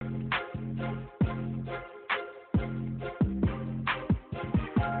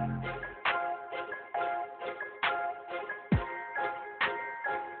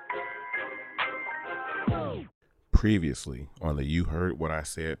Previously on the You Heard What I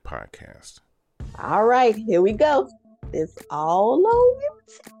Said podcast. All right, here we go. It's all on you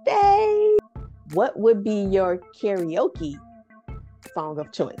today. What would be your karaoke song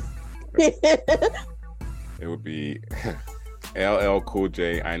of choice? It would be LL Cool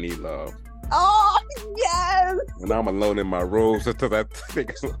J, I Need Love. Oh, yes. When I'm alone in my room, sometimes I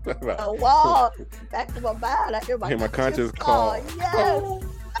think the wall, back to my mind. I hear my conscience call. Yes.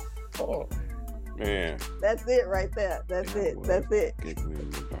 Oh, man. That's it right there. That's it.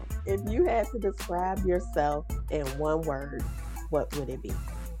 If you had to describe yourself in one word, what would it be?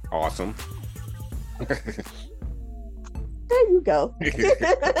 Awesome. There you go.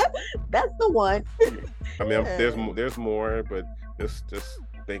 That's the one. I mean, there's more, but just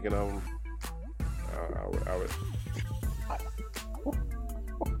thinking of them, I would.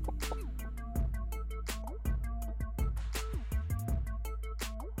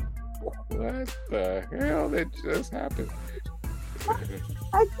 What the hell that just happened?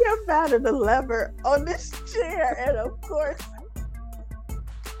 I kept finding the lever on this chair, and of course,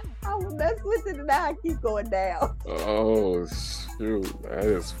 I was messing with it, and now I keep going down. Oh, shoot. That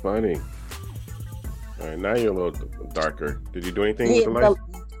is funny. All right, now you're a little darker. Did you do anything with the light?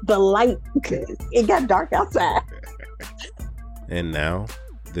 The light, it got dark outside. And now,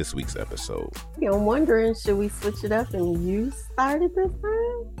 this week's episode. I'm wondering, should we switch it up and you start it this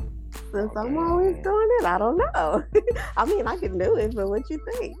time? Since I'm always doing it, I don't know. I mean, I can do it, but what you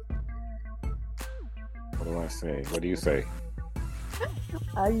think? What do I say? What do you say?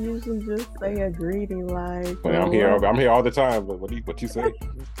 I usually just say a greeting like. Well, I'm here all the time. But what you say?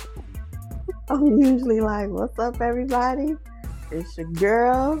 I'm usually like, "What's up, everybody? It's your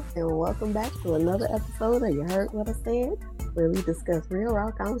girl, and welcome back to another episode of You Heard What I Said, where we discuss real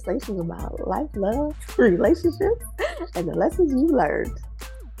raw conversations about life, love, relationships, and the lessons you learned.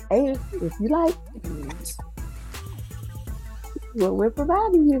 And if you like what we're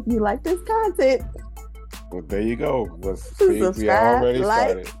providing you, if you like this content, well, there you go. Subscribe, we already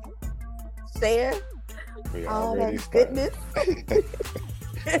like, started. Share, We all already that started.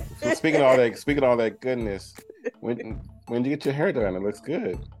 goodness. So speaking of all that goodness, when did you get your hair done? It looks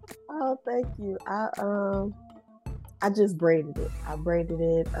good. Oh, thank you. I just braided it. I braided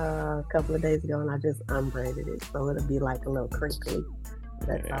it a couple of days ago, and I just unbraided it, so it'll be like a little crinkly.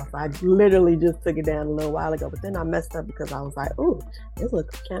 That's all. So I literally just took it down a little while ago, but then I messed up because I was like, "Ooh, this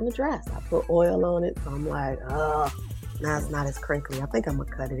looks kind of dry." So I put oil on it, so I'm like, "Oh, now it's not as crinkly." I think I'm gonna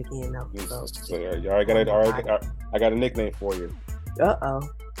cut it again though. So I got a nickname for you.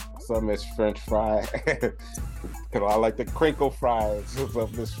 What's up, Miss French Fry? Because I like the crinkle fries. What's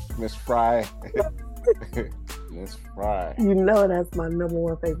up, Miss Fry? Miss Fry. You know that's my number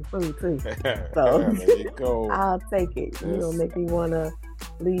one favorite food too. So there you go. I'll take it. You don't make me want to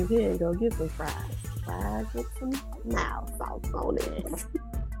leave here and go get some fries. Fries with some mild sauce on it.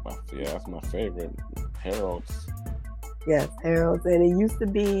 Yeah, that's my favorite. Harold's. Yes, Harold's. And it used to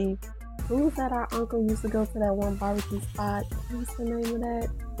be, who was that? Our uncle used to go to that one barbecue spot. What's the name of that?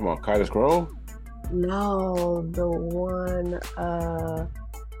 Come on, Cottage Grove? No, the one,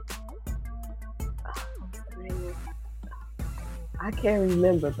 I can't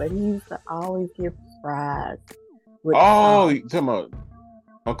remember, but he used to always get fries. You talking about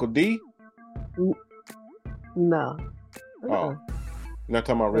Uncle D? No. Oh. You're not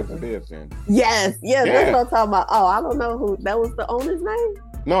talking about Ribs and Bibs then? Yes, that's what I'm talking about. Oh, I don't know who, that was the owner's name?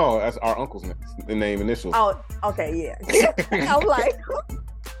 No, that's our uncle's name initials. Oh, okay, yeah. I'm like,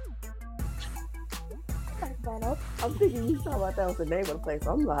 I'm thinking you talking about that was the name of the place.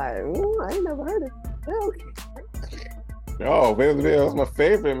 I'm like, I ain't never heard of it. Oh, Ribs and Bibs, that's my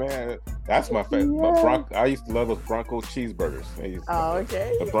favorite, man. That's my favorite. Yeah. I used to love those Bronco cheeseburgers.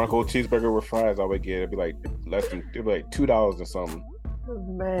 Okay. The Bronco cheeseburger with fries I would get. It'd be like $2 or something.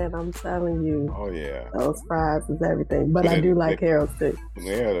 Man, I'm telling you. Oh yeah. Those fries is everything. But I do like Harold's too.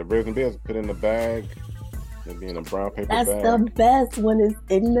 Yeah, the Ribs and Bibs put in the bag. They'd be in a brown paper bag. That's the best when it's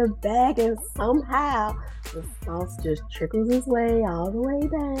in the bag and somehow the sauce just trickles its way all the way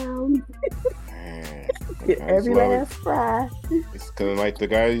down. Man, get every last fry. It's because like the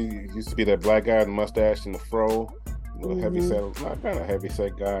guy used to be that black guy with the mustache and the fro. Heavy set, not kind of heavy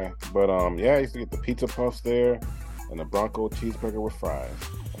set guy. But I used to get the pizza puffs there and the Bronco cheeseburger with fries.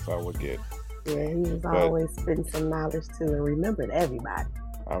 That's how I would get. Yeah, he was always spitting some knowledge too and remembered everybody.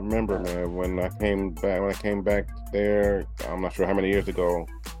 I remember, man, when I came back there, I'm not sure how many years ago,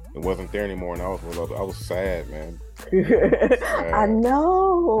 it wasn't there anymore, and I was sad, man. Sad. I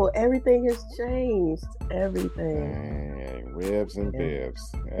know everything has changed. Everything. Man, Ribs and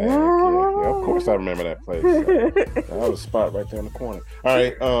Bibs. Yeah, of course I remember that place. That was a spot right there in the corner. All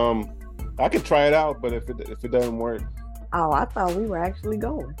right, I could try it out, but if it doesn't work, Oh, I thought we were actually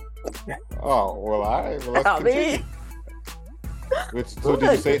going. oh well, let's I continue. mean, So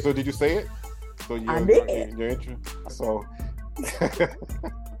did you say? So did you say it? So I did. Your intro. So.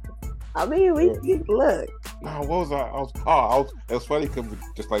 I mean, we look. No, what was it was funny because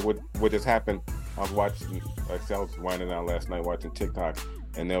just like what just happened. I was watching, like I said, I was winding down last night watching TikTok,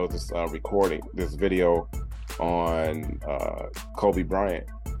 and there was this recording, this video on Kobe Bryant,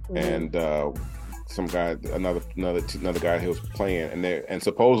 and some guy, another guy who was playing, and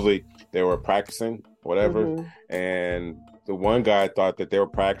supposedly they were practicing whatever, and the one guy thought that they were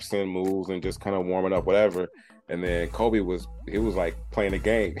practicing moves and just kind of warming up whatever. And then Kobe was like playing a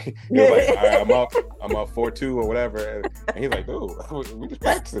game. He was like, all right, I'm up 4-2 or whatever. And he's like, dude, we just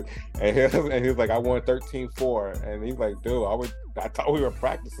practicing. And he was like, I won 13-4. And he's like, dude, I thought we were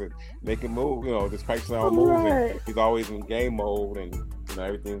practicing, making moves, just practicing our moves. And he's always in game mode, and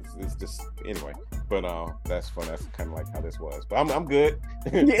everything is just anyway. But that's fun. That's kind of like how this was. But I'm good.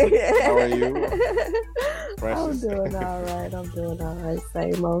 How are you? Precious? I'm doing all right.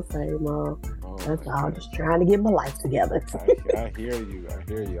 Same old. Oh, that's all. Just trying to get my life together. I hear you.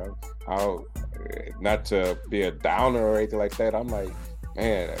 I'll not to be a downer or anything like that. I'm like,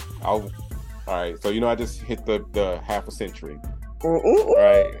 man, all right. So I just hit the half a century.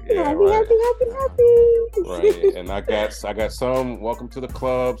 Right. Yeah. Happy. Right. And I got some welcome to the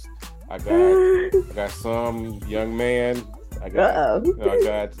clubs. I got some young man. I got a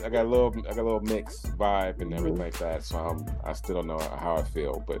little mixed vibe and everything like that. So I still don't know how I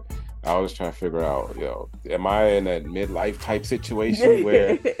feel, but I was trying to figure out, am I in that midlife type situation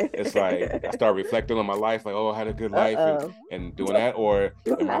where it's like I start reflecting on my life, like, oh, I had a good life and doing that, or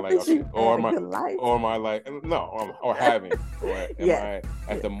am I like, okay, or am I like, no, or having, or am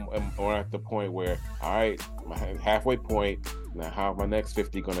I at the point where, all right, my halfway point, now how my next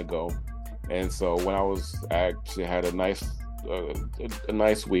 50 gonna go? And so when I actually had a nice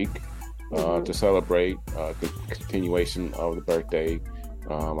week to celebrate continuation of the birthday.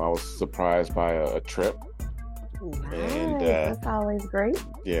 I was surprised by a trip. Nice. And that's always great.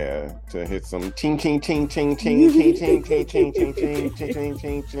 Yeah, to hit some ching ching ching ching ching ching ching ching ching ching ching ching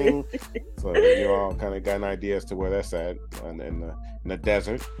ching ching. So you all kind of got an idea as to where that's at in the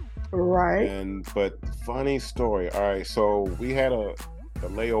desert. Right. But funny story. All right, so we had a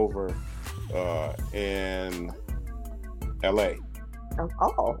layover in LA.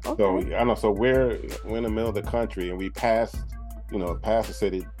 Oh, okay. So I know. So we're in the middle of the country, and we passed the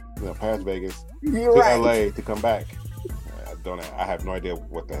city, past Vegas to LA to come back. I have no idea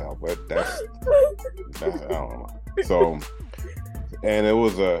what the hell, but that's I don't know. So, and it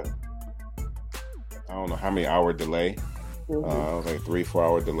was I don't know how many hour delay. It was like 3-4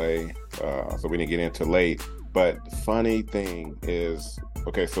 hour delay. So we didn't get into late. But funny thing is,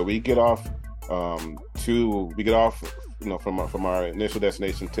 okay, so we get off from our initial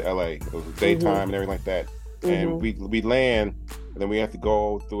destination to LA. It was daytime and everything like that. And we land, and then we have to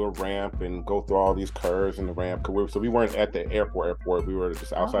go through a ramp and go through all these curves in the ramp. So we weren't at the airport. We were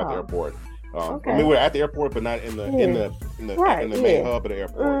just outside the airport. Okay. I mean, we were at the airport, but not in the main hub of the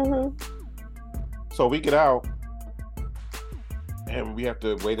airport. So we get out, and we have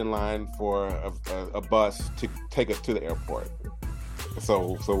to wait in line for a bus to take us to the airport.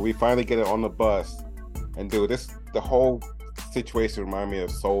 So we finally get it on the bus, and the whole situation reminded me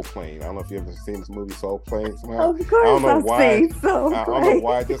of Soul Plane. I don't know if you've ever seen this movie Soul Plane somehow. Of course, I don't know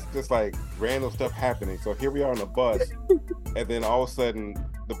why. Just like random stuff happening. So here we are on the bus, and then all of a sudden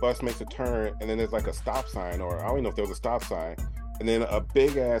the bus makes a turn, and then there's like a stop sign, or I don't even know if there was a stop sign, and then a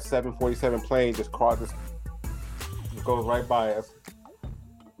big ass 747 plane just goes right by us.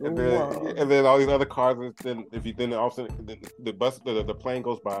 And then all these other cars. Then all of a sudden the plane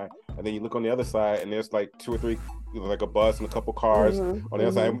goes by, and then you look on the other side, and there's like 2 or 3, like a bus and a couple cars on the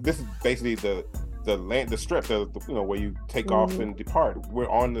other side. This is basically the strip, where you take off and depart. We're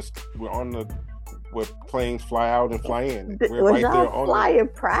on where planes fly out and fly in. We're right there on flying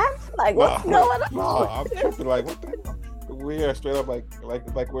Pratt. Like what's going on? No, I'm tripping. Like what the. We are straight up like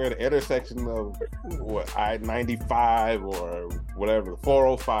we're at the intersection of I-95 or whatever,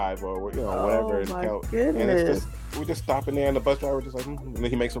 405 or whatever. And it's just we're just stopping there, and the bus driver just like, and then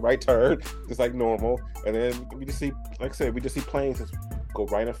he makes a right turn, just like normal, and then we just see, like I said, we just see planes just go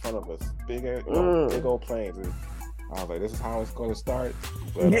right in front of us, big old planes. And I was like, this is how it's going to start.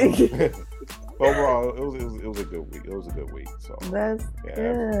 But overall, it was a good week. It was a good week. So that's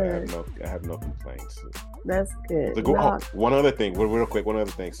good. I have no complaints. That's good. One other thing, real quick. One other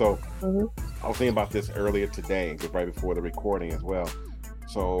thing. So I was thinking about this earlier today, right before the recording as well.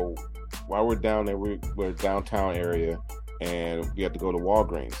 So while we're down there, we're downtown area, and we have to go to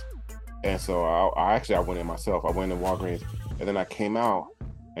Walgreens. And so I went in myself. I went in Walgreens, and then I came out,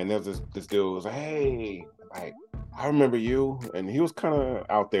 and there was this dude was like, "Hey, like I remember you," and he was kind of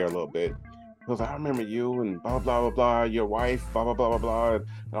out there a little bit. He was like, "I remember you," and blah blah blah blah, your wife, blah blah blah blah blah, and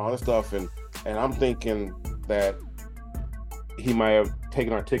all this stuff. And I'm thinking that he might have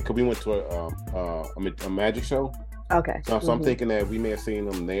taken our ticket because we went to a magic show. Okay. So I'm thinking that we may have seen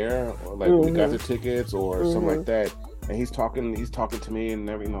him there, or like we got the tickets or something like that. And he's talking to me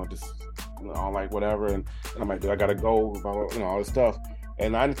and just all like whatever. And I'm like, dude, I gotta go, blah, blah, all this stuff.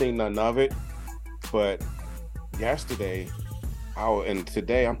 And I didn't think none of it. But yesterday, and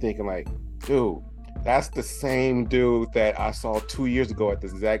today, I'm thinking like, dude, that's the same dude that I saw 2 years ago at the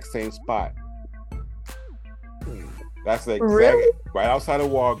exact same spot. That's the exact right outside of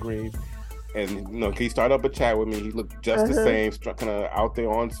Walgreens. And he started up a chat with me. He looked just the same, kind of out there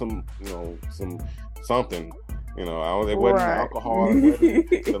on some something. It wasn't alcohol, it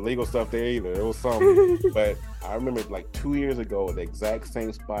wasn't the legal stuff there either. It was something. But I remember like 2 years ago, the exact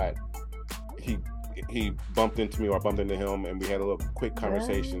same spot, he bumped into me or I bumped into him, and we had a little quick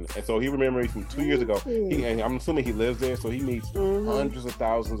conversation. And so he remembered me from 2 years ago. And I'm assuming he lives there, so he meets hundreds of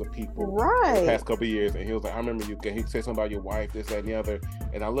thousands of people the past couple of years. And he was like, I remember you. He said something about your wife, this, that, and the other.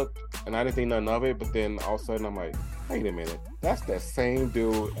 And I looked, and I didn't think nothing of it. But then all of a sudden, I'm like, wait a minute. That's that same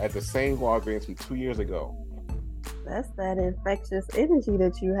dude at the same Walgreens from 2 years ago. That's that infectious energy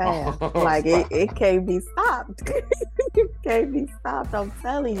that you have. Like it can't be stopped. It can't be stopped. I'm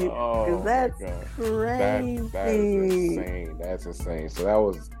telling you, because that's crazy. That is insane. That's insane. So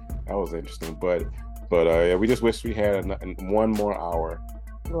that was interesting. But yeah, we just wish we had one more hour.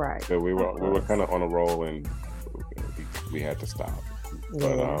 Right. So we were kind of on a roll, and we had to stop.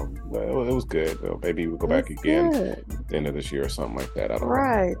 Yeah. But it was good. Maybe we'll go back again at the end of this year or something like that. I don't know.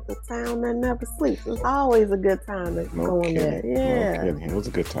 Right. The town that never sleeps. It's always a good time to go in there. Yeah. No kidding. It was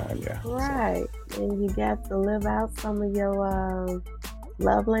a good time, yeah. Right. So. And you got to live out some of your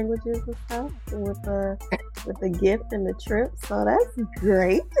love languages and stuff with the gift and the trip. So that's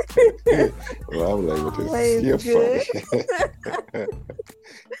great. Love languages. You're funny.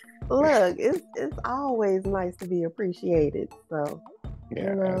 Look, it's always nice to be appreciated. So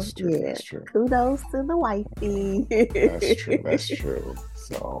yeah, that's true. Yeah. That's true. Kudos to the wifey. That's true.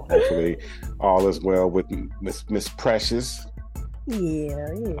 So hopefully all is well with Miss Precious. Yeah,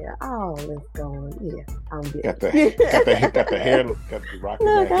 all is going. Yeah, I'm good. Got the hair, got the rocking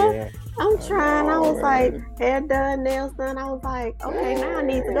that hair. I'm trying. I was like, hair done, nails done. I was like, okay, now I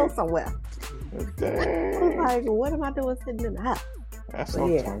need to go somewhere. Dang. I was like, what am I doing sitting in the house? That's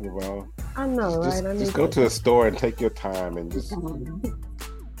what I'm talking about. I know, right? Just go to a store and take your time and just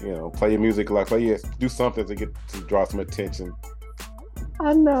play your music, do something to draw some attention.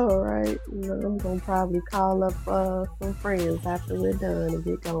 I know, right? I'm gonna probably call up some friends after we're done and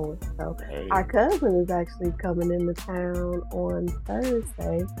get going. So our cousin is actually coming into town on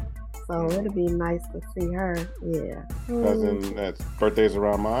Thursday, so it'll be nice to see her. Yeah. Cousin, that's birthday's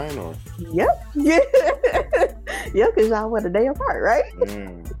around mine, or? Yep. Yeah. Yeah, because y'all were a day apart, right?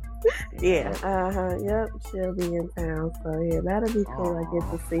 Yeah. Yep. She'll be in town, so yeah, that'll be cool. I get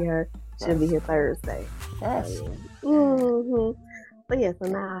to see her. She'll be here Thursday. So yeah, so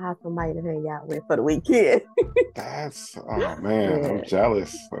now I have somebody to hang out with for the weekend. I'm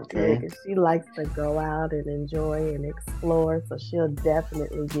jealous. Okay. Yeah, she likes to go out and enjoy and explore, so she'll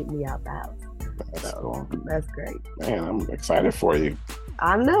definitely get me out the house. That's cool. That's great. Man, I'm excited for you.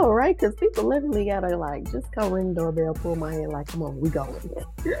 I know, right? Because people literally gotta just come ring the doorbell, pull my hand, like, come on, we going.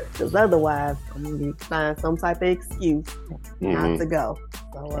 Because otherwise, I'm gonna find some type of excuse not to go.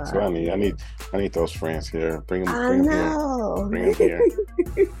 So that's what I need. I need those friends here. Bring them here. Bring them here.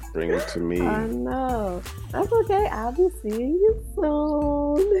 Bring them to me. I know. That's okay. I'll be seeing you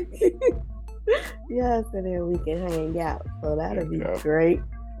soon. Yes, and then we can hang out. So that'll be great.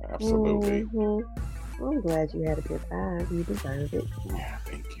 Absolutely. I'm glad you had a good time. You deserve it. Yeah,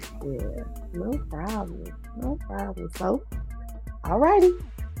 thank you. Yeah, no problem. So, alrighty.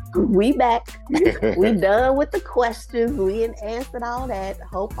 We back. We done with the questions. We answered all that.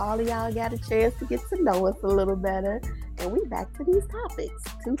 Hope all of y'all got a chance to get to know us a little better. And we back to these topics.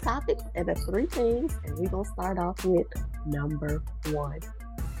 2 topics and the 3 things. And we're going to start off with number 1.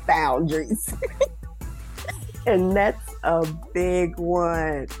 Boundaries. And that's a big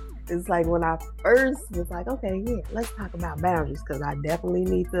one. It's like when I first was like, okay, yeah, let's talk about boundaries, because I definitely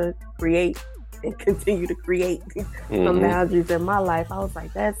need to create and continue to create some boundaries in my life. I was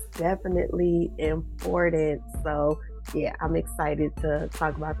like, that's definitely important. So yeah, I'm excited to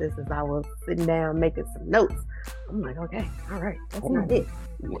talk about this as I was sitting down making some notes. I'm like, okay, all right, that's not it.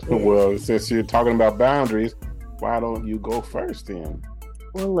 Well, since you're talking about boundaries, why don't you go first then?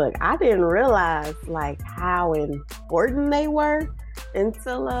 Well, look, I didn't realize like how important they were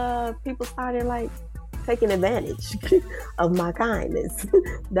until people started like taking advantage of my kindness.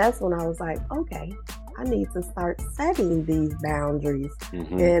 That's when I was like, okay, I need to start setting these boundaries.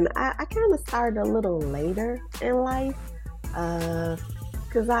 Mm-hmm. And I kind of started a little later in life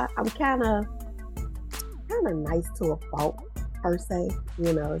because I'm kind of nice to a fault per se.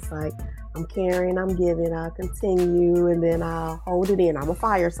 You know, it's like I'm caring, I'm giving, I'll continue, and then I'll hold it in. I'm a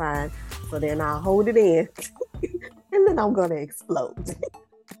fire sign, so then I'll hold it in, and then I'm gonna explode.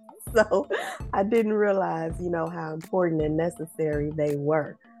 So I didn't realize, you know, how important and necessary they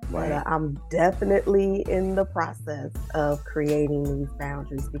were. Right. But I'm definitely in the process of creating these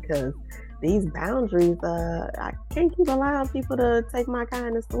boundaries because these boundaries, I can't keep allowing people to take my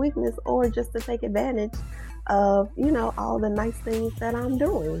kindness to weakness or just to take advantage of, you know, all the nice things that I'm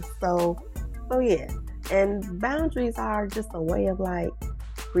doing. So yeah. And boundaries are just a way of like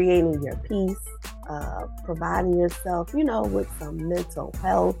creating your peace, providing yourself, you know, with some mental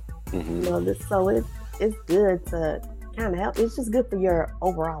health. Mm-hmm. You know, so it's good to kind of help. It's just good for your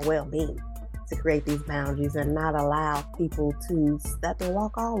overall well-being to create these boundaries and not allow people to step and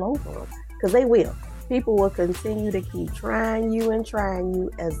walk all over them, because they will. People will continue to keep trying you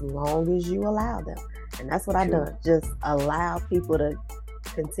as long as you allow them. And that's what I've done. Just allow people to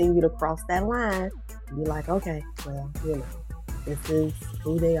continue to cross that line and be like, okay, well, you know, this is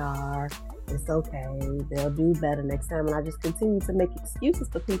who they are. It's okay. They'll do better next time. And I just continue to make excuses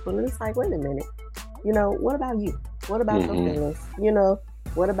for people. And it's like, wait a minute. You know, what about you? What about your feelings? You know,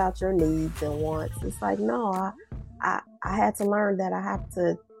 what about your needs and wants? It's like, no, I had to learn that I have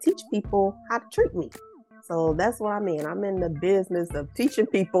to teach people how to treat me. So that's what I mean. I'm in the business of teaching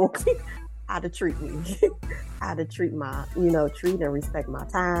people how to treat me, how to treat my, you know, treat and respect my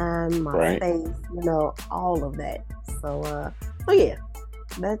time, my space, you know, all of that. So yeah,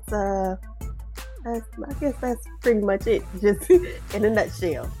 I guess that's pretty much it. Just in a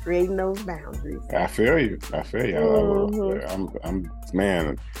nutshell, creating those boundaries. I feel you. Mm-hmm. I'm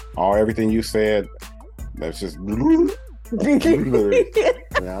man. Everything you said, that's just. And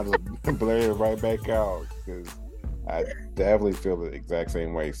I'll just blare it right back out because I definitely feel the exact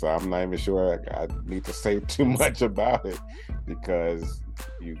same way. So I'm not even sure I need to say too much about it, because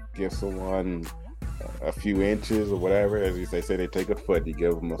you give someone a few inches or whatever, as they say, they take a foot, you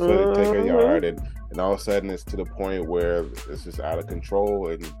give them a foot, they take a yard, and all of a sudden it's to the point where it's just out of control,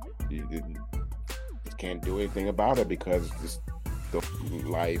 and you can't do anything about it because it's the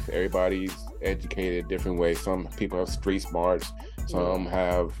life. Everybody's educated different ways. Some people have street smarts, some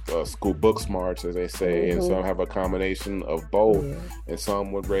have school book smarts, as they say, and some have a combination of both, and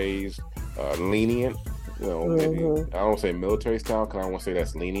some were raised lenient. You know, maybe, I don't say military style because I don't want to say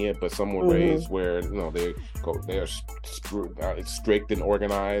that's lenient, but some were raised where, you know, they are strict and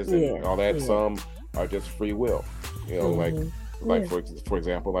organized and all that. Some are just free will. You know, like for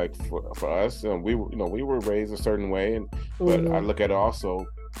example, like for us, we were raised a certain way, but I look at it also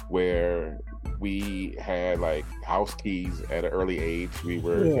where we had like house keys at an early age. We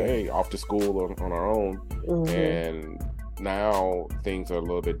were off to school on our own, and now things are a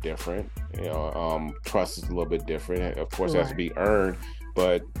little bit different. You know, trust is a little bit different. Of course, it has to be earned,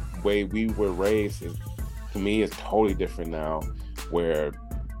 but the way we were raised to me is totally different now, where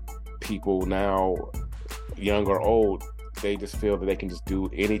people now, young or old, they just feel that they can just do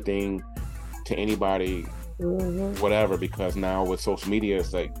anything to anybody, whatever, because now with social media,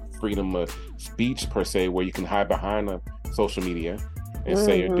 it's like freedom of speech per se, where you can hide behind the social media and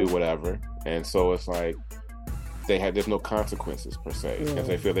say or do whatever. And so it's like there's no consequences per se, because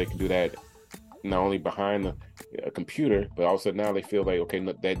they feel they can do that not only behind a computer, but also now they feel like, okay,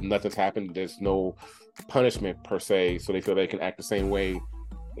 that nothing's happened, there's no punishment per se, so they feel they can act the same way,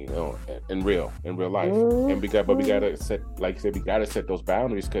 you know, in real life. And we gotta set, like you said, we gotta set those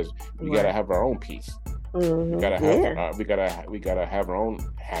boundaries, because we gotta have our own peace. We gotta have we gotta have our own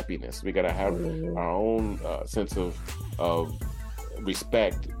happiness. We gotta have our own sense of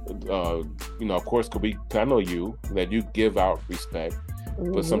respect. You know, of course, I know that you give out respect,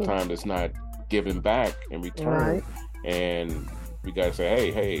 but sometimes it's not given back in return, and we gotta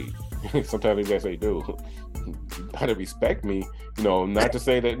say, hey. Sometimes we gotta say, dude, you gotta respect me. You know, not to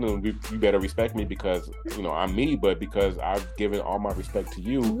say that you better respect me because, you know, I'm me, but because I've given all my respect to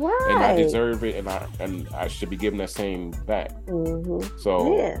you, and I deserve it, and I should be given that same back.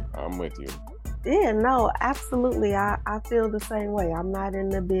 So I'm with you. Yeah, no, absolutely. I feel the same way. I'm not in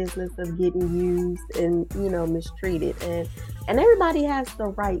the business of getting used and, you know, mistreated. And everybody has the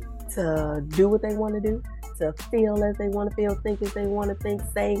right to do what they want to do, to feel as they want to feel, think as they want to think,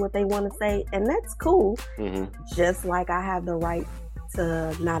 say what they want to say. And that's cool. Just like I have the right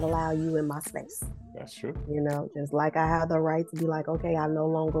to not allow you in my space. That's true. You know, just like I have the right to be like, okay, I no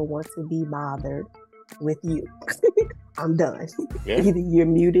longer want to be bothered with you. I'm done. Yeah. Either you're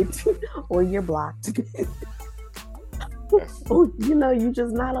muted or you're blocked. Or, you know, you're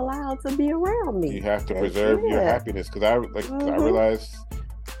just not allowed to be around me. You have to preserve your happiness, because I realized,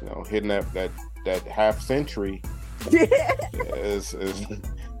 you know, hitting that half century is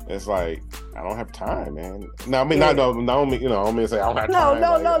it's like, I don't have time, man. No, I mean, not only, you know, I don't mean to say I don't have time.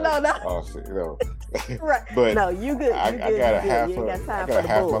 No. Oh, shit, you know. Right. But no, you good. I got half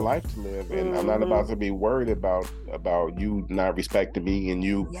my life to live, and I'm not about to be worried about you not respecting me and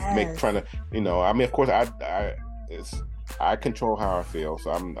you trying to, you know. I mean, of course, I control how I feel,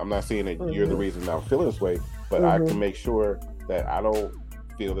 so I'm not saying that you're the reason I'm feeling this way, but I can make sure that I don't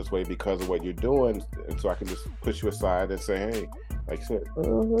feel this way because of what you're doing, and so I can just push you aside and say, hey, like you said,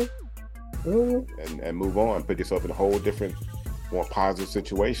 and move on, put yourself in a whole different, more positive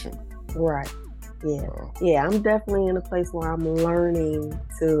situation. Right. Yeah. I'm definitely in a place where I'm learning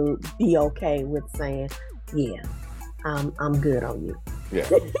to be okay with saying, yeah, I'm good on you. Yeah.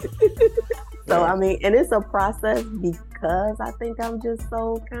 So, I mean, and it's a process because I think I'm just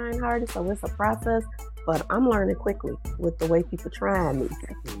so kind-hearted. So it's a process, but I'm learning quickly with the way people try me.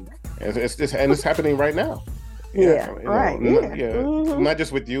 And it's happening right now. Not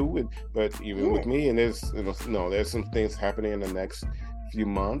just with you, but even with me. And there's some things happening in the next few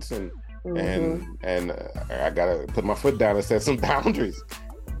months, and I gotta put my foot down and set some boundaries.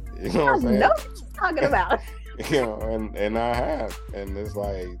 You know what I'm saying? I know what you're talking about. You know, and I have, and it's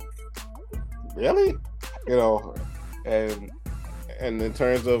like, really, you know, and in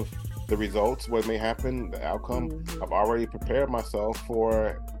terms of the results, what may happen, the outcome, I've already prepared myself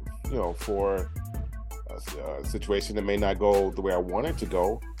for a situation that may not go the way I want it to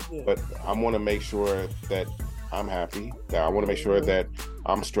go, but I want to make sure that I'm happy, that I want to make sure that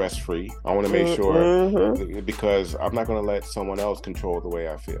I'm stress free. I want to make sure, because I'm not going to let someone else control the way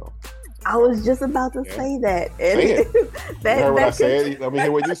I feel. I was just about to say that. Say it. You heard what I said? Let me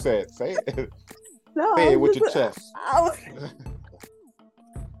hear what you said. Say it. No, say it with your chest.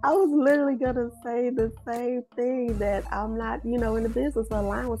 I was literally gonna say the same thing, that I'm not, you know, in the business of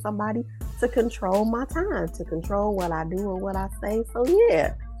allowing with somebody to control my time, to control what I do and what I say. So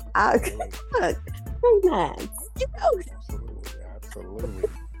yeah, look, nice. You know. Absolutely.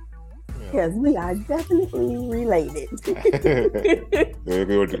 Yes, we are definitely related. We're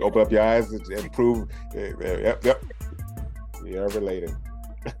going to open up your eyes and prove, yep, we are related.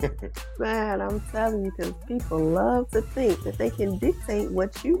 Man, I'm telling you, because people love to think that they can dictate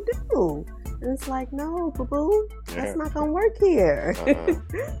what you do. And it's like, no, boo-boo, that's not going to work here.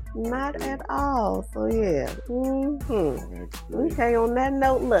 Not at all. So, yeah. Okay, on that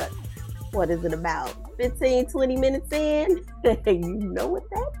note, look, what is it about? 15, 20 minutes in? You know what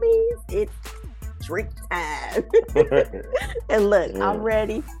that means. It's drink time. And look, I'm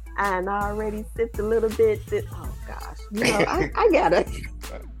ready. And I already sipped a little bit. Oh, gosh. You know, I gotta...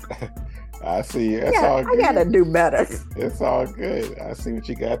 I see. That's all good. I gotta do better. It's all good. I see what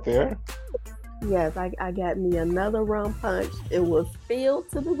you got there. Yes, I got me another rum punch. It was filled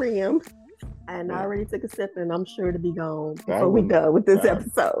to the rim, and I already took a sip, and I'm sure to be gone before we're done with this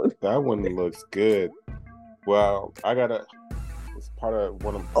episode. That one looks good. Well, it's part of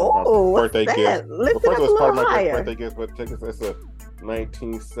one of my birthday gifts. Lift it up a little higher. Birthday gifts, but it's a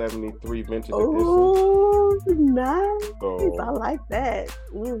 1973 vintage edition. Oh, nice. So, I like that.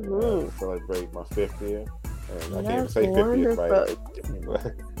 Celebrate my 50th. And I can't even say 50th,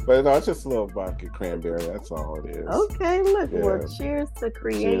 right? But no, it's just a little vodka cranberry. That's all it is. Okay, look. Yeah. Well, cheers to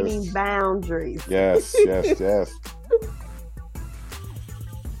creating boundaries. Yes.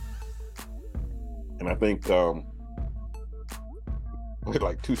 And I think we had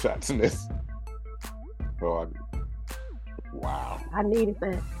like 2 shots in this. So wow. I needed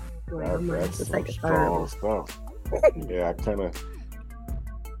that. That's some strong stuff. Yeah, I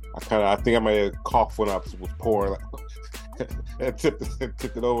think I might have coughed when I was pouring. And tipped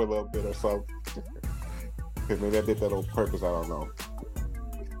it over a little bit or something. Because maybe I did that on purpose. I don't know.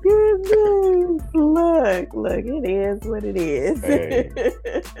 Goodness. Look, it is what it is. Hey.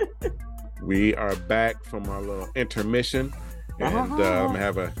 We are back from our little intermission. And I'm going to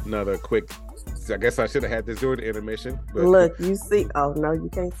have another quick... I guess I should have had this during the intermission. But... Look, you see... Oh, no, you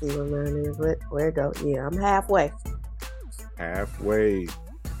can't see where mine is. Where it go? Yeah, I'm halfway. Halfway.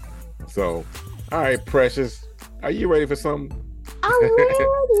 So, all right, Precious. Are you ready for something? I'm ready.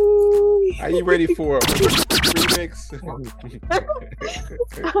 Are you ready for a remix?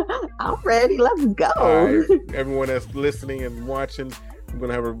 I'm ready. Let's go. All right, everyone that's listening and watching, I'm going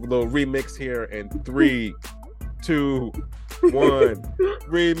to have a little remix here in 3, 2, 1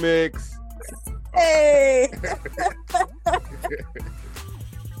 remix. Hey.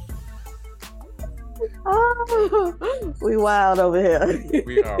 Oh, we wild over here.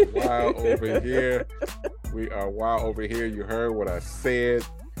 We are wild over here. We are wild over here. You heard what I said.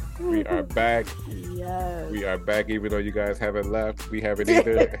 We are back. Yes. We are back, even though you guys haven't left. We haven't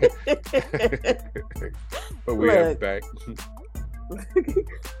either. But we are back.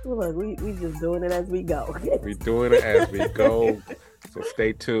 Look, we just doing it as we go. We doing it as we go. So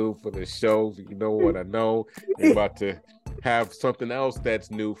stay tuned for the show. You know what I know. We're about to have something else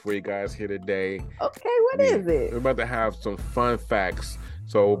that's new for you guys here today. Okay, what is it? We're about to have some fun facts.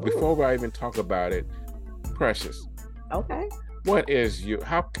 So before I even talk about it, Precious. Okay.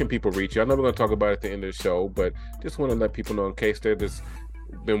 How can people reach you? I know we're going to talk about it at the end of the show, but just want to let people know in case they're just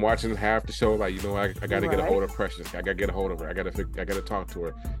been watching half the show, like, I got to get a hold of Precious. I got to get a hold of her. I got to talk to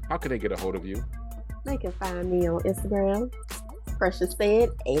her. How can they get a hold of you? They can find me on Instagram, Precious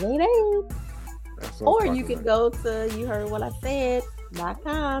Said 888. Or you can go to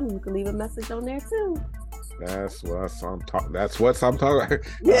youheardwhatasaid.com. You can leave a message on there too. That's what I'm talking.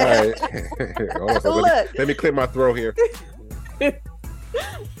 Yeah. All right. Let me clear my throat here.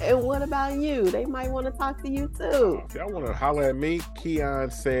 And what about you? They might want to talk to you too. If y'all want to holler at me,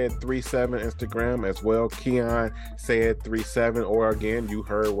 Keon Said 37 Instagram as well. Keon Said 37, or again,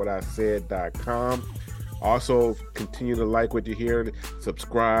 youheardwhatasaid.com. Also, continue to like what you hear.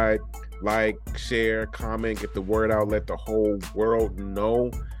 Subscribe, like, share, comment, get the word out. Let the whole world know,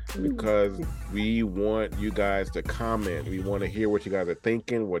 because we want you guys to comment. We want to hear what you guys are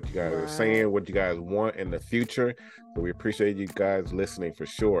thinking, what you guys are saying, what you guys want in the future. So we appreciate you guys listening for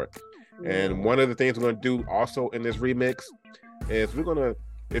sure. And one of the things we're going to do also in this remix is we're going to,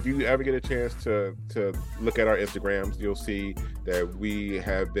 if you ever get a chance to look at our Instagrams, you'll see that we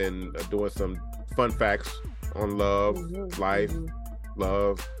have been doing some fun facts on love, life,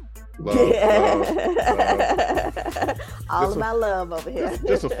 love. All about love over here.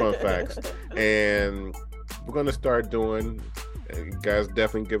 Just some fun facts. And we're going to start doing, you guys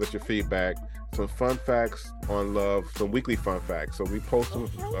definitely give us your feedback, some fun facts on love, some weekly fun facts. So we post them.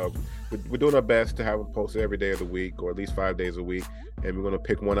 We're doing our best to have them posted every day of the week, or at least 5 days a week. And we're going to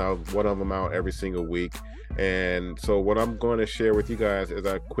pick one of them out every single week. And so what I'm going to share with you guys is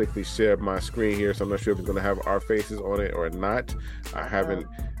I quickly share my screen here. So I'm not sure if it's going to have our faces on it or not. I haven't.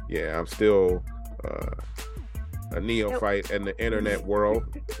 Yeah, I'm still a neophyte in the internet world.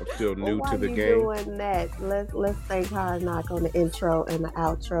 I'm still new to the game. Doing that, let's thank Hard Knock on the intro and the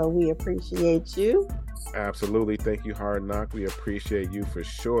outro. We appreciate you. Absolutely, thank you, Hard Knock. We appreciate you for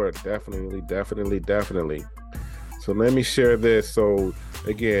sure. Definitely. So let me share this. So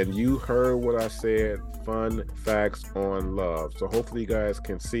again, you heard what I said. Fun facts on love. So hopefully you guys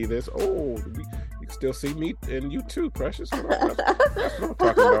can see this. Oh, you can still see me and you too, Precious. That's what I'm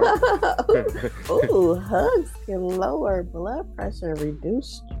talking about. Ooh, hugs can lower blood pressure and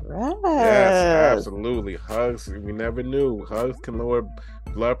reduce stress. Yes, absolutely. Hugs, we never knew. Hugs can lower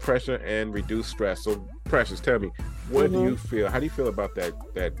blood pressure and reduce stress. So Precious, tell me, what do you feel? How do you feel about that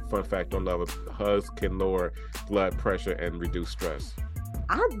fun fact on love? Hugs can lower blood pressure and reduce stress.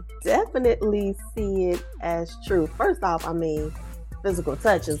 I definitely see it as true. First off, I mean, physical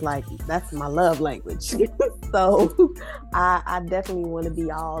touch is like, that's my love language. So I definitely want to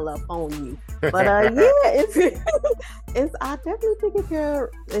be all up on you. But it's I definitely think it can,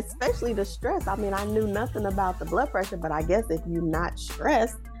 especially the stress. I mean, I knew nothing about the blood pressure, but I guess if you're not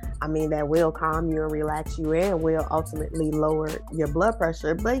stressed, I mean, that will calm you and relax you and will ultimately lower your blood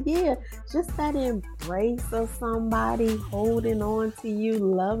pressure. But yeah, just that embrace of somebody holding on to you,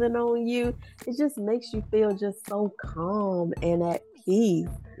 loving on you, it just makes you feel just so calm and at peace.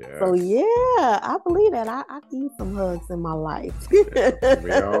 Yes. So yeah, I believe that. I need some hugs in my life. Yeah,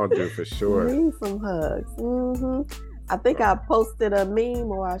 we all do for sure. Need some hugs. I think I posted a meme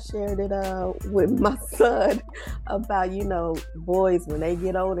or I shared it with my son about, boys when they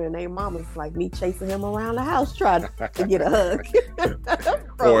get older and their mama's like me chasing him around the house trying to get a hug.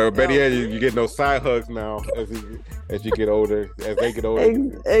 Or better yet, you get no side hugs now as you get older. As they get older,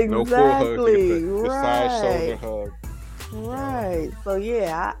 exactly. No full hugs. You get the side shoulder hug. Right. So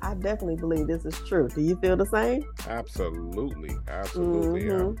yeah, I definitely believe this is true. Do you feel the same? Absolutely. As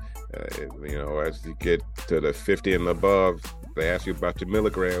you get to the 50 and above, they ask you about your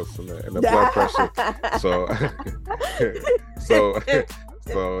milligrams and the blood pressure. So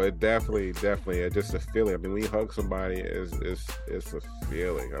it definitely, it's just a feeling. I mean, when you hug somebody, it's a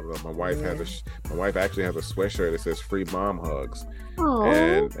feeling. I know my wife actually has a sweatshirt that says "Free Mom Hugs,"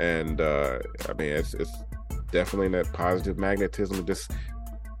 and I mean, it's definitely that positive magnetism, just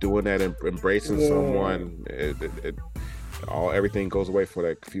doing that and embracing someone. everything goes away for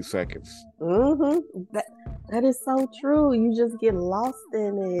that few seconds. That is so true. You just get lost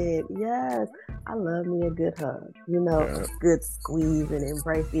in it. Yes, I love me a good hug. A good squeeze and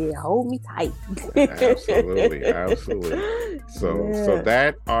embrace. Yeah, hold me tight. Absolutely. So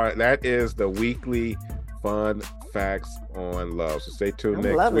that is the weekly fun facts on love. So stay tuned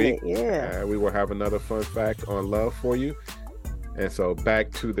next week. Yeah, we will have another fun fact on love for you. And so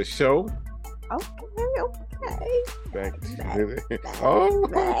back to the show. Okay. Back.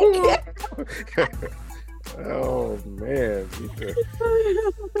 Oh man.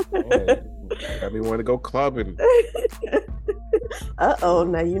 Got me want to go clubbing.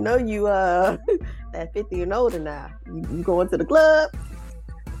 Now you that 50 and older now. You going to the club?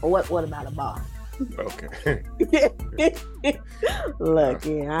 Or what about a bar? Okay. Look,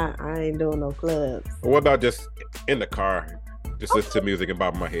 I ain't doing no clubs. What about just in the car? Just listen to music and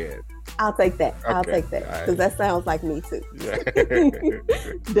bob my head. I'll take that. Okay. I'll take that. Because that sounds like me too.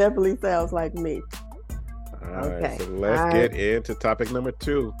 Definitely sounds like me. All right, so let's get into topic number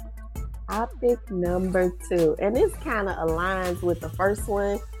 2. Topic number 2. And this kind of aligns with the first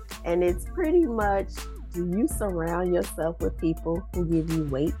one. And it's pretty much, do you surround yourself with people who give you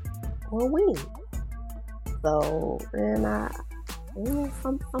weight or wings? So, and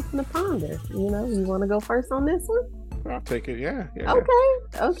something to ponder. You want to go first on this one? I'll take it. Yeah.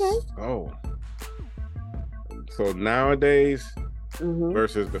 Okay. So nowadays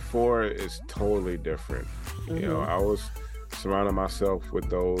versus before is totally different. I was surrounding myself with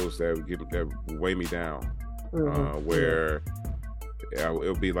those that weigh me down. Where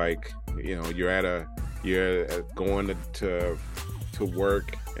it'll be like, you're going to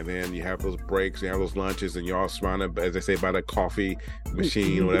work, and then you have those breaks, you have those lunches, and you're all surrounded, as they say, by the coffee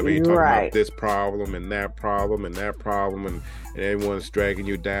machine, whatever. You're talking about this problem and that problem and that problem, and everyone's dragging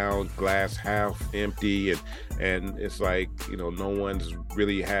you down, glass half empty, and it's like, no one's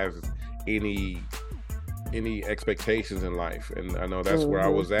really has any expectations in life. And I know that's where I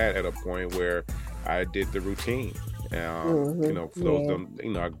was at a point where I did the routine. For those of them,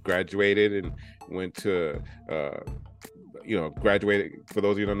 I graduated and went to graduated. For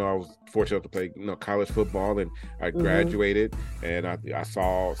those of you who don't know, I was fortunate to play college football, and I graduated, and I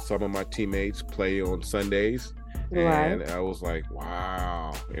saw some of my teammates play on Sundays, and I was like,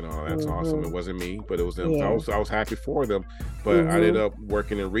 wow, that's awesome. It wasn't me, but it was them. So I was happy for them, but I ended up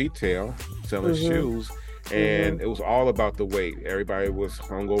working in retail selling shoes. And it was all about the weight. Everybody was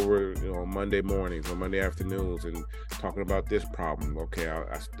hungover, Monday mornings or Monday afternoons, and talking about this problem. Okay,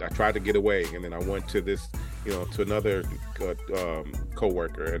 I tried to get away, and then I went to this, to another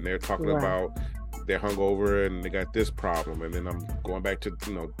coworker, and they're talking about they're hungover and they got this problem, and then I'm going back to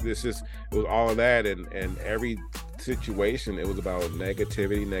it was all of that, and every situation it was about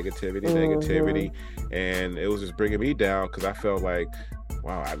negativity, and it was just bringing me down because I felt like,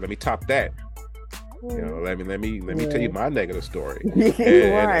 wow, let me top that. Let me tell you my negative story,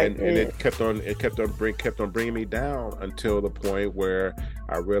 and it kept on bringing me down until the point where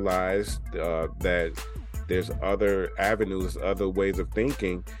I realized that there's other avenues, other ways of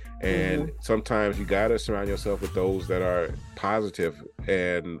thinking, and sometimes you gotta surround yourself with those that are positive.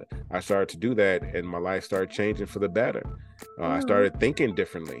 And I started to do that, and my life started changing for the better. I started thinking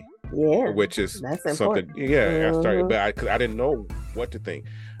differently, which is something. I started, but I didn't know what to think.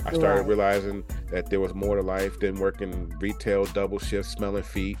 I started realizing that there was more to life than working retail double shifts, smelling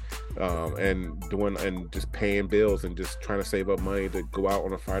feet, and just paying bills and just trying to save up money to go out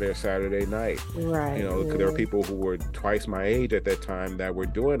on a Friday or Saturday night. There were people who were twice my age at that time that were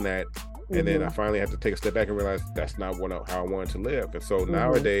doing that. And then I finally had to take a step back and realize that's not how I wanted to live. And so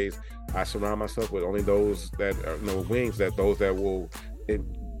nowadays I surround myself with only those that are wings, those that will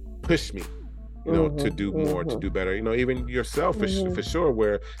push me, to do more, to do better. Even yourself for sure,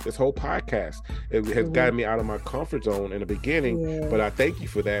 where this whole podcast, it has gotten me out of my comfort zone in the beginning, but I thank you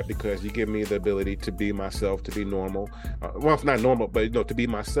for that, because you give me the ability to be myself, to be normal. Well, it's not normal, but to be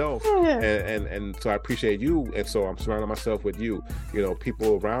myself. And so I appreciate you. And so I'm surrounding myself with you.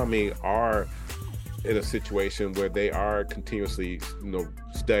 People around me are in a situation where they are continuously,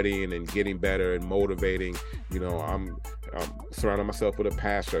 studying and getting better and motivating. I'm surrounding myself with a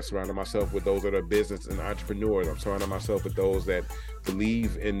pastor. I'm surrounding myself with those that are business and entrepreneurs. I'm surrounding myself with those that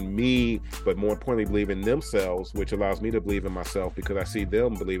believe in me, but more importantly, believe in themselves, which allows me to believe in myself, because I see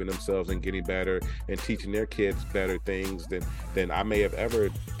them believing themselves and getting better and teaching their kids better things than I may have ever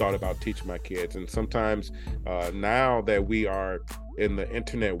thought about teaching my kids. And sometimes now that we are in the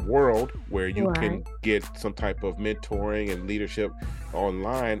internet world where you can get some type of mentoring and leadership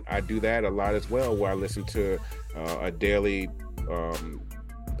online, I do that a lot as well, where I listen to a daily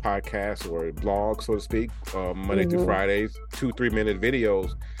podcast or blog, so to speak, Monday through Fridays, 2-3 minute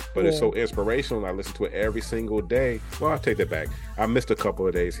videos, but it's so inspirational. I listen to it every single day. Well, I'll take that back. I missed a couple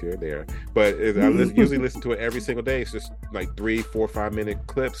of days here and there, but I usually listen to it every single day. It's just like 3, 4, 5 minute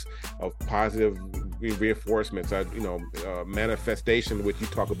clips of positive reinforcements, manifestation, which you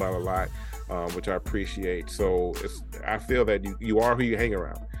talk about a lot, which I appreciate. So I feel that you are who you hang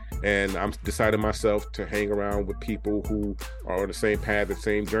around. And I'm deciding myself to hang around with people who are on the same path, the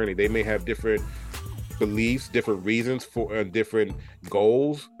same journey. They may have different beliefs, different reasons for different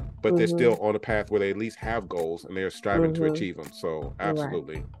goals, but they're still on a path where they at least have goals and they're striving to achieve them. So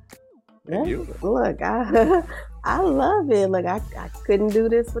absolutely. Right. And you? Look, I love it. Look, I couldn't do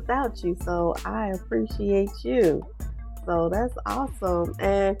this without you. So I appreciate you. So that's awesome.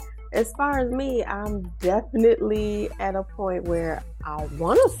 And as far as me, I'm definitely at a point where I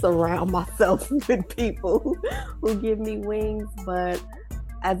want to surround myself with people who give me wings. But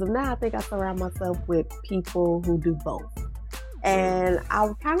as of now, I think I surround myself with people who do both. And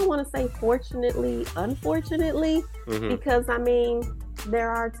I kind of want to say fortunately, unfortunately, because I mean, there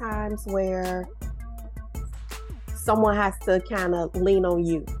are times where someone has to kind of lean on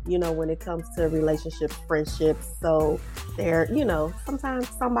you, when it comes to relationships, friendships. So sometimes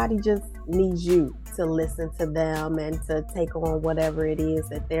somebody just needs you to listen to them and to take on whatever it is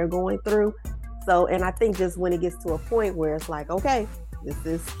that they're going through. So, and I think just when it gets to a point where it's like, okay, this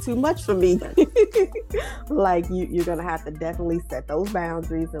is too much for me. Like you're going to have to definitely set those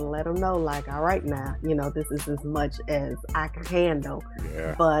boundaries and let them know, like, all right, now, this is as much as I can handle.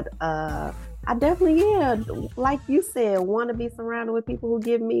 Yeah. But, I definitely, like you said, want to be surrounded with people who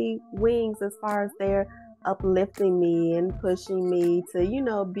give me wings as far as they're uplifting me and pushing me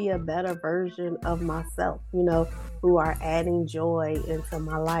to, be a better version of myself, who are adding joy into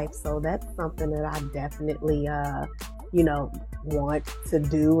my life. So that's something that I definitely, want to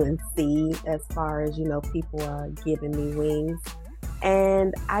do and see as far as, people are giving me wings.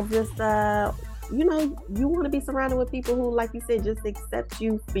 And I just, you want to be surrounded with people who, like you said, just accept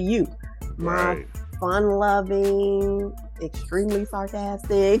you for you. My fun-loving, extremely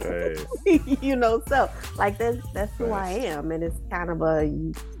sarcastic, so like that's who I am, and it's kind of a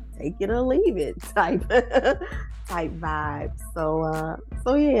you take it or leave it type vibe.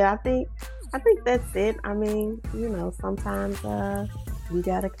 So yeah, I think that's it. I mean, sometimes you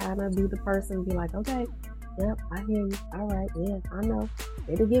gotta kind of be the person and be like, okay, yep, I hear you. All right, yeah, I know.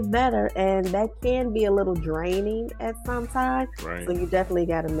 It'll get better. And that can be a little draining at some time. Right. So you definitely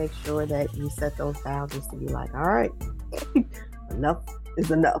got to make sure that you set those boundaries to be like, all right, enough is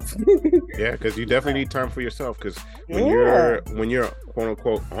enough. Yeah, because you definitely need time for yourself. Because when you're quote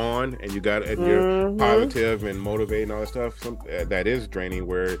unquote on and you got and you're positive and motivating all that stuff, that is draining.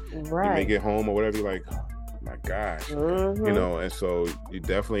 Where you may get home or whatever, you're like, my gosh, and so you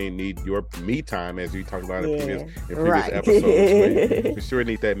definitely need your me time, as you talked about in previous episodes. You for sure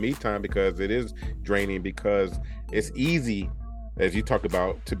need that me time, because it is draining, because it's easy, as you talked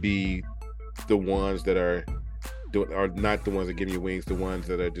about, to be the ones that are not the ones that give you wings, the ones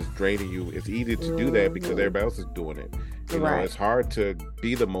that are just draining you. It's easy to do that because everybody else is doing it. It's hard to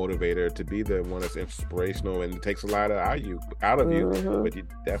be the motivator, to be the one that's inspirational, and it takes a lot out of you, but you're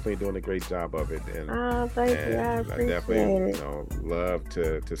definitely doing a great job of it. And thank you. I appreciate definitely love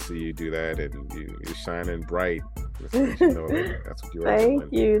to see you do that, and you're shining bright. That's what you are.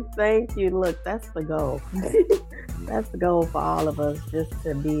 Thank you. Look, that's the goal. That's the goal for all of us, just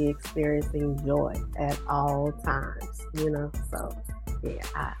to be experiencing joy at all times, so yeah,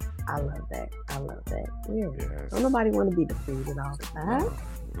 I love that. Yeah. Yes. Don't nobody want to be defeated all the time.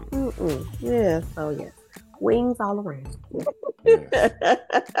 No. Yeah, so yes, wings all around. Yes.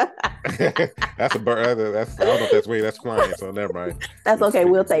 That's a bird. I don't know if that's wing. That's flying. So never mind. That's okay.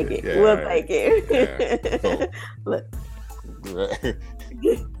 We'll take it. Yeah, we'll take it. Yeah. So, look,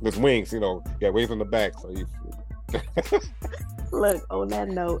 with wings, wings on the back. So you. Look, on that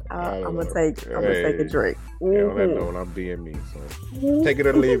note, I'm gonna take a drink. Yeah, on that note, I'm being me. So take it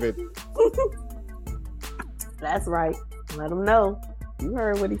or leave it. That's right. Let them know. You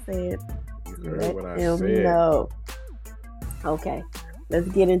heard what he said. You heard what I said. Know. Okay, let's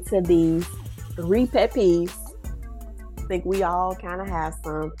get into these 3 pet peeves. I think we all kind of have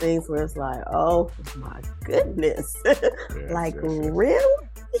some things where it's like, oh my goodness, really?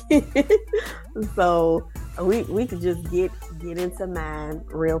 So we could just get into mine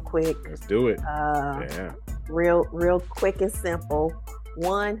real quick. Let's do it. Real quick and simple.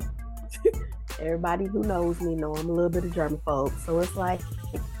 One, everybody who knows me know I'm a little bit of germaphobe. So it's like,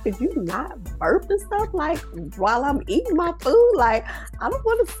 could you not burp and stuff like while I'm eating my food? Like, I don't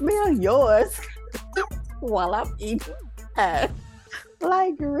want to smell yours while I'm eating.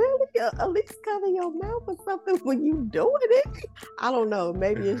 Like, really? At least cover your mouth or something when you doing it. I don't know.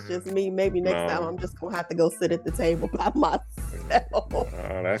 Maybe it's just me. Maybe next time I'm just gonna have to go sit at the table by myself.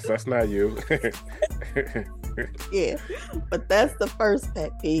 That's not you. Yeah, but that's the first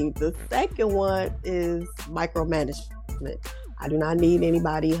pet peeve. The second one is micromanagement. I do not need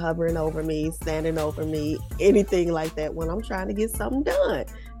anybody hovering over me, standing over me, anything like that when I'm trying to get something done.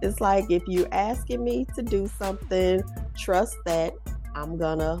 It's like, if you're asking me to do something, trust that I'm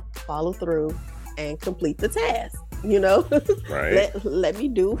gonna follow through and complete the task. You know, right? let me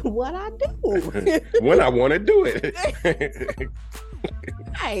do what I do when I want to do it.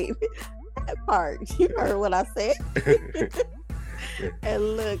 Right, that part. You heard what I said.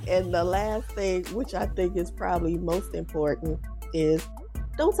 And look, and the last thing, which I think is probably most important, is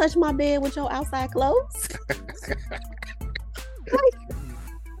don't touch my bed with your outside clothes. Like,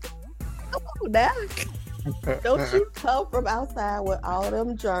 come on now. Don't you come from outside with all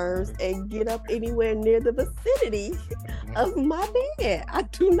them germs and get up anywhere near the vicinity of my bed. I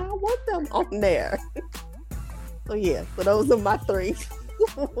do not want them on there. So yeah, so those are my three.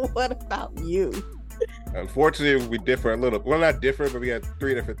 What about you? Unfortunately, we differ a little. Well, not different, but we had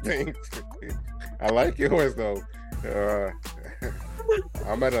three different things. I like yours though.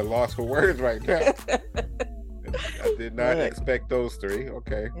 I'm at a loss for words right now. I did not expect those three.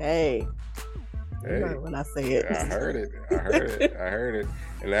 Okay. Hey. You heard what I said. I heard it.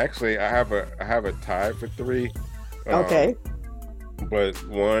 And actually, I have a tie for three. Okay. But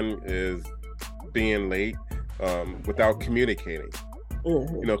one is being late without communicating.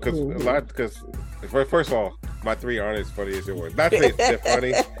 Mm-hmm. You know, because first of all, my three aren't as funny as yours. Not that they're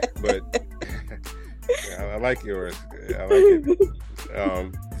funny, but I like yours. I like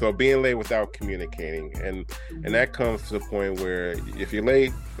it. So being late without communicating, and that comes to the point where if you're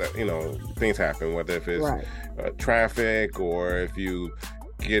late, you know, things happen. Whether if it's traffic, or if you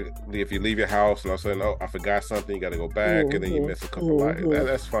leave your house and all of a sudden, oh, I forgot something, you got to go back, and then you miss a couple lights.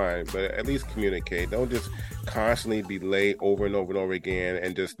 That's fine, but at least communicate. Don't just constantly be late over and over and over again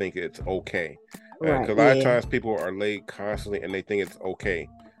and just think it's okay. Because a lot of times people are late constantly and they think it's okay,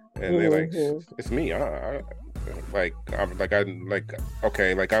 and they're like, "It's me. I'm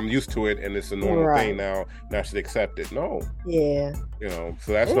used to it, and it's a normal thing now. Now I should accept it." No. Yeah. You know.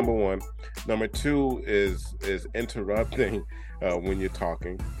 So that's number one. Number two is interrupting when you're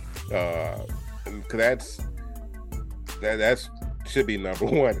talking, because that's should be number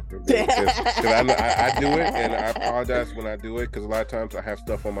one. Because I do it, and I apologize when I do it, because a lot of times I have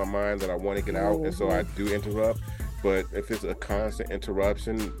stuff on my mind that I want to get out, and so I do interrupt. But if it's a constant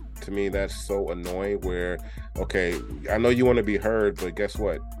interruption, to me, that's so annoying. Where, okay, I know you want to be heard, but guess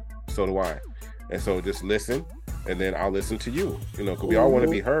what? So do I. And so just listen, and then I'll listen to you. You know, because we all want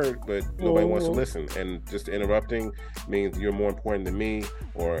to be heard, but nobody wants to listen. And just interrupting means you're more important than me,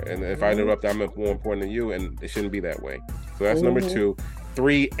 and if I interrupt, I'm more important than you, and it shouldn't be that way. So that's number two.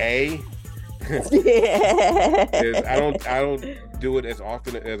 3A is I don't do it as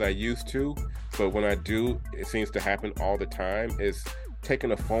often as I used to, but when I do, it seems to happen all the time. Is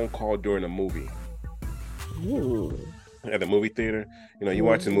taking a phone call during a movie. Ooh. At the movie theater, you know, you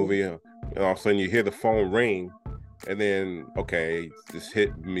watch the movie, and all of a sudden you hear the phone ring, and then just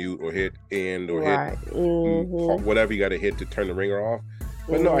hit mute or hit end or hit whatever you got to hit to turn the ringer off.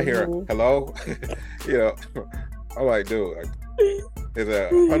 But no, I hear hello. You know, I'm like, dude, there's a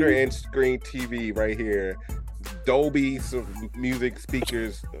 100-inch screen TV right here, Dolby music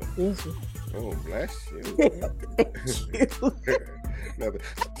speakers. Oh, bless you. Thank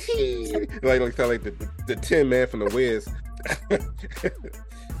you. like the Tin Man from the Wiz.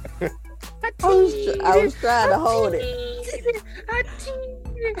 I was trying to hold it.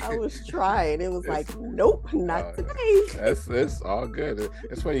 I was trying. It was like, nope, not today. That's all good.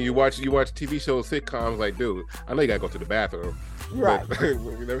 It's funny. You watch TV shows, sitcoms. Like, dude, I know you gotta go to the bathroom. Right.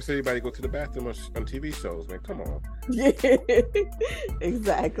 We never see anybody go to the bathroom on TV shows. Man, come on.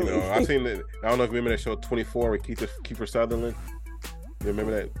 Exactly. You know, I've seen it. I don't know if you remember that show 24 with Kiefer Sutherland. You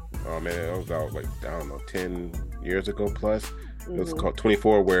remember that? Oh man, it was out like, I don't know, 10 years ago plus. It was called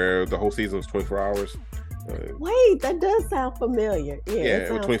 24, where the whole season was 24 hours. Wait, that does sound familiar. Yeah, it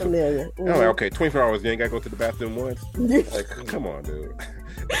sounds 24, familiar. I'm like, okay, 24 hours, you ain't got to go to the bathroom once? Like, come on, dude.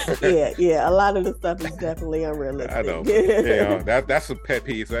 Yeah, a lot of the stuff is definitely unrealistic. I know. That's a pet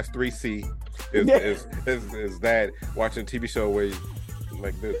peeve. So that's 3C. Is that watching a TV show where you,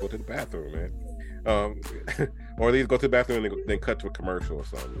 like, dude, go to the bathroom, man. Or at least go to the bathroom and then cut to a commercial or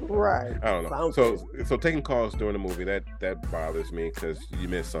something. Right. I don't know. So taking calls during the movie, that bothers me, because you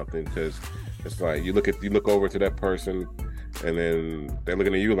miss something. Because it's like you look over to that person, and then they're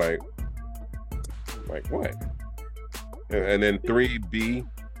looking at you like what? And then 3B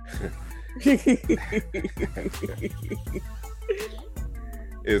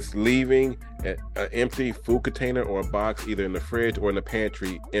is leaving an empty food container or a box either in the fridge or in the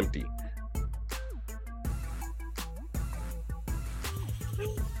pantry empty.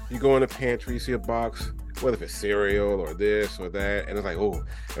 You go in the pantry, you see a box, whether if it's cereal or this or that, and it's like, oh,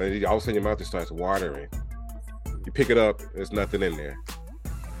 and then all of a sudden your mouth just starts watering. You pick it up, there's nothing in there.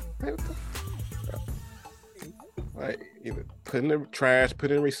 Like, either put in the trash,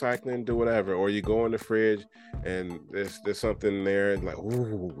 put in recycling, do whatever, or you go in the fridge and there's something in there, and like,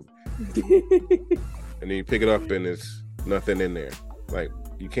 ooh, and then you pick it up and there's nothing in there. Like,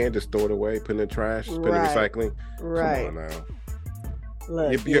 you can't just throw it away, put it in the trash, put it in recycling. Right. Come on now.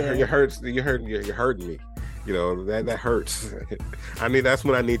 Look, You're hurting me. You know, that hurts. That's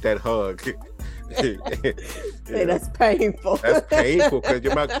when I need that hug. Hey, that's painful. That's painful because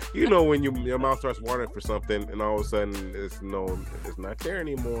your mouth, when your mouth starts watering for something, and all of a sudden it's not there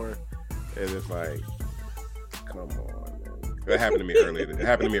anymore, and it's like, come on, man. That happened to me earlier. It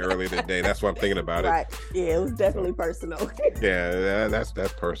happened to me earlier today. That's what I'm thinking about it. Right. Yeah, it was definitely personal. Yeah, that's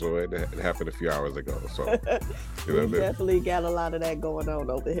personal. It happened a few hours ago. So we definitely got a lot of that going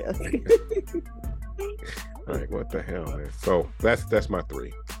on over here. Like, what the hell, man? So that's my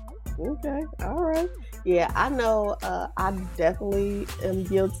 3. Okay, all right. Yeah, I know I definitely am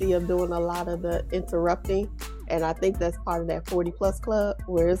guilty of doing a lot of the interrupting, and I think that's part of that 40 plus club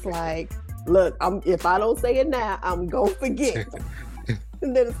where it's like, look, if I don't say it now, I'm gonna forget.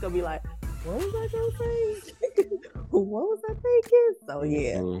 And then it's gonna be like, what was I gonna say? What was I thinking? So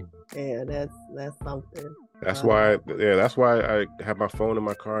yeah, that's something. That's why I have my phone in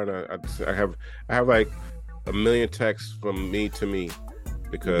my car, and I have like a million texts from me to me.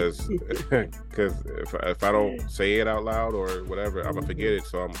 Because if I don't say it out loud or whatever, I'm gonna forget it.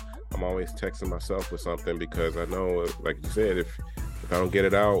 So I'm always texting myself with something because I know, like you said, if I don't get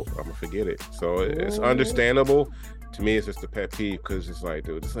it out, I'm gonna forget it. So it's understandable. To me, it's just a pet peeve because it's like,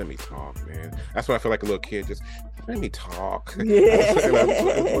 dude, just let me talk, man. That's why I feel like a little kid. Just let me talk. Yeah.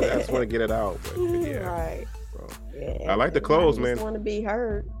 I just want to get it out. But yeah. Right. So, I like the clothes, man. Just want to be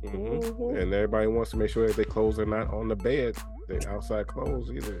heard. And everybody wants to make sure that their clothes are not on the bed. Outside clothes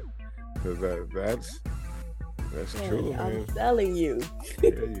either, because that's true, man. I'm telling you. Yeah,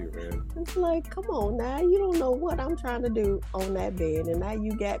 you, man. It's like, come on now, you don't know what I'm trying to do on that bed, and now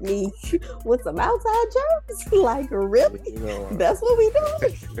you got me with some outside jokes. Like, really? That's what we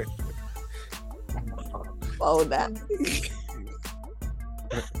do. Oh, that.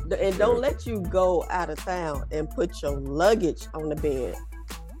 And don't let you go out of town and put your luggage on the bed.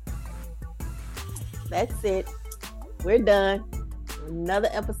 That's it. We're done. Another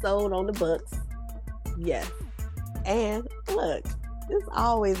episode on the books. Yes. And look, it's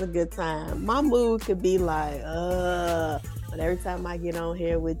always a good time. My mood could be like, but every time I get on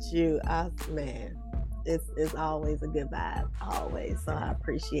here with you, it's always a good vibe. Always. So I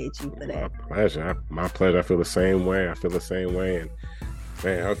appreciate you for that. My pleasure. I feel the same way. And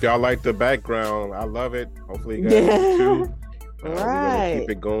man, if y'all like the background, I love it. Hopefully you guys do too. We're gonna keep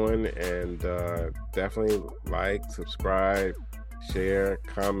it going, and definitely like, subscribe, share,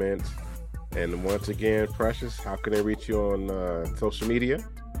 comment, and once again, Precious, how can they reach you on social media?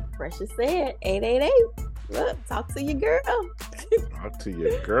 Precious said 888. Look, talk to your girl. Talk to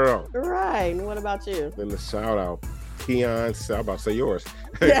your girl. Right. And what about you? Then the shout out, Keon. I'm about to say yours.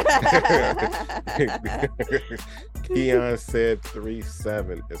 Keon said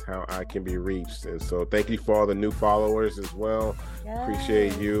 37 is how I can be reached, and so thank you for all the new followers as well. Yes.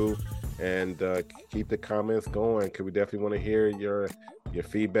 Appreciate you, and keep the comments going because we definitely want to hear your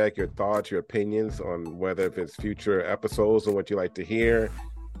feedback, your thoughts, your opinions on whether if it's future episodes and what you like to hear,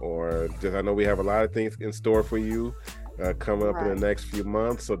 or just I know we have a lot of things in store for you coming up in the next few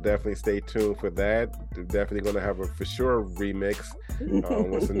months, so definitely stay tuned for that. We're definitely going to have a for sure remix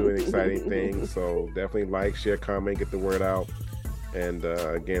with some new and exciting things, so definitely like, share, comment, get the word out. And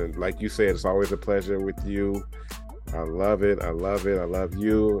again, like you said, it's always a pleasure with you. I love it. I love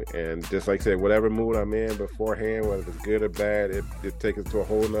you. And just like I said, whatever mood I'm in beforehand, whether it's good or bad, it takes us to a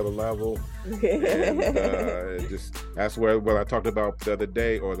whole nother level. And just that's what I talked about the other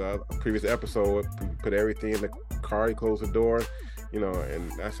day or the previous episode. Put everything in the car, you close the door,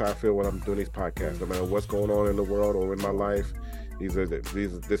 and that's how I feel when I'm doing these podcasts. No matter what's going on in the world or in my life,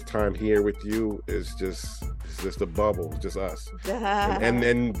 this time here with you is just a bubble, just us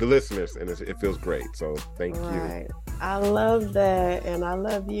and the listeners, and it feels great. So thank you. I love that, and I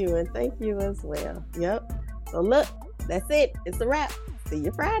love you, and thank you as well. Yep. So look, that's it. It's a wrap. See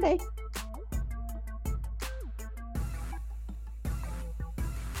you Friday.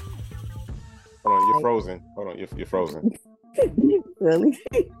 Hold on, you're frozen. Hold on, you're frozen. Really?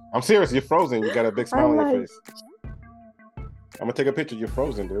 I'm serious. You're frozen. You got a big smile on like... your face. I'm gonna take a picture. You're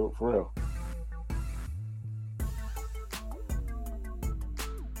frozen, dude. For real.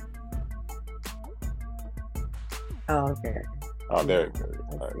 Oh, okay. Oh, there you go.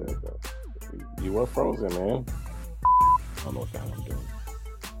 All right, there you go. You were frozen, man. I don't know what the hell I'm doing.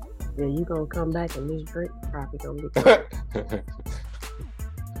 Yeah, you gonna come back and this drink probably gonna be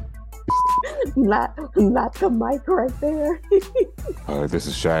not the mic right there. This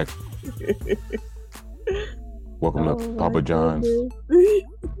is Shaq. Welcome to Papa John's. We're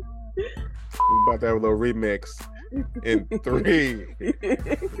about to have a little remix in 3,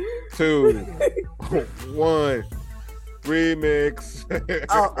 2, 1. Remix.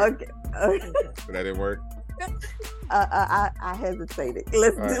 Oh, okay. That didn't work. I hesitated.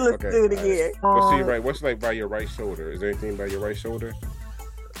 Let's do it again. What's your right? What's like by your right shoulder? Is there anything by your right shoulder?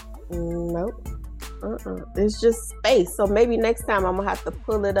 Nope. It's just space. So maybe next time I'm gonna have to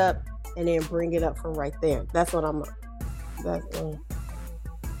pull it up and then bring it up from right there. That's what I'm.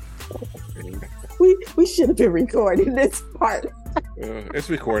 We should have been recording this part. It's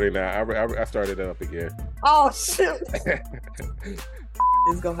recording now. I started it up again. Oh shit!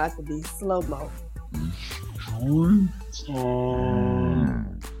 It's gonna have to be slow mo.